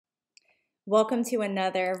Welcome to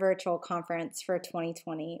another virtual conference for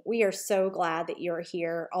 2020. We are so glad that you're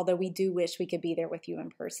here, although we do wish we could be there with you in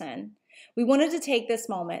person. We wanted to take this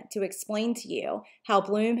moment to explain to you how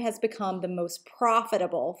Bloom has become the most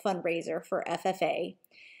profitable fundraiser for FFA,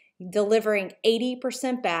 delivering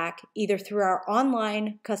 80% back either through our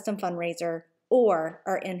online custom fundraiser or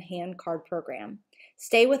our in-hand card program.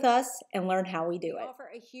 Stay with us and learn how we do it. We offer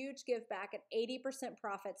a huge give back at 80%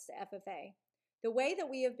 profits to FFA. The way that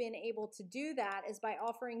we have been able to do that is by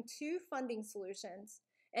offering two funding solutions: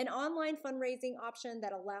 an online fundraising option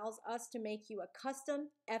that allows us to make you a custom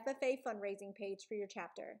FFA fundraising page for your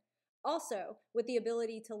chapter. Also, with the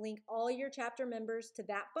ability to link all your chapter members to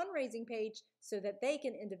that fundraising page so that they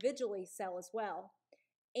can individually sell as well.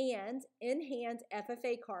 And in-hand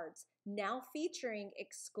FFA cards, now featuring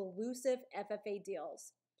exclusive FFA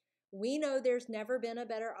deals. We know there's never been a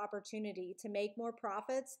better opportunity to make more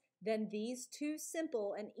profits than these two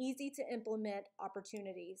simple and easy to implement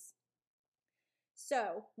opportunities.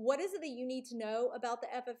 So, what is it that you need to know about the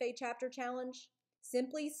FFA Chapter Challenge?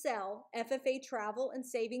 Simply sell FFA travel and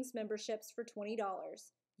savings memberships for $20.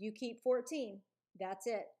 You keep 14. That's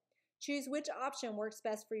it. Choose which option works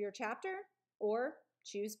best for your chapter, or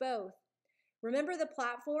choose both. Remember, the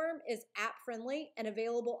platform is app-friendly and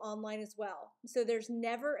available online as well, so there's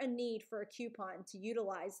never a need for a coupon to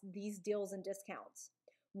utilize these deals and discounts.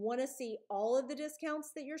 Want to see all of the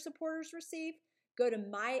discounts that your supporters receive? Go to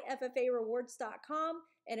myffarewards.com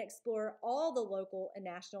and explore all the local and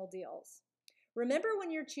national deals. Remember,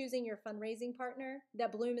 when you're choosing your fundraising partner,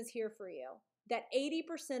 that Bloom is here for you, that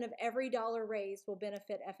 80% of every dollar raised will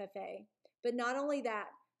benefit FFA. But not only that,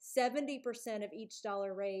 70% of each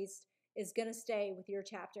dollar raised is going to stay with your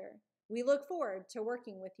chapter. We look forward to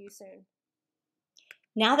working with you soon.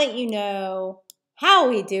 Now that you know how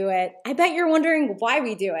we do it, I bet you're wondering why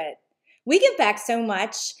we do it. We give back so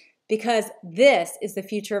much because this is the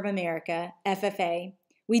future of America, FFA.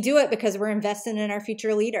 We do it because we're investing in our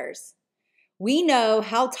future leaders. We know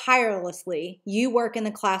how tirelessly you work in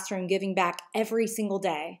the classroom giving back every single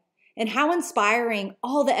day, and how inspiring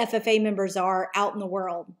all the FFA members are out in the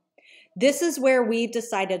world. This is where we've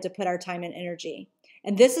decided to put our time and energy.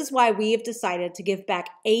 And this is why we have decided to give back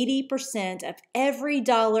 80% of every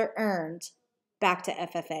dollar earned back to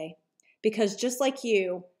FFA. Because just like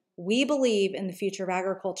you, we believe in the future of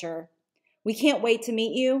agriculture. We can't wait to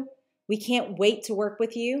meet you. We can't wait to work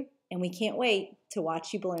with you. And we can't wait to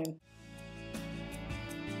watch you bloom.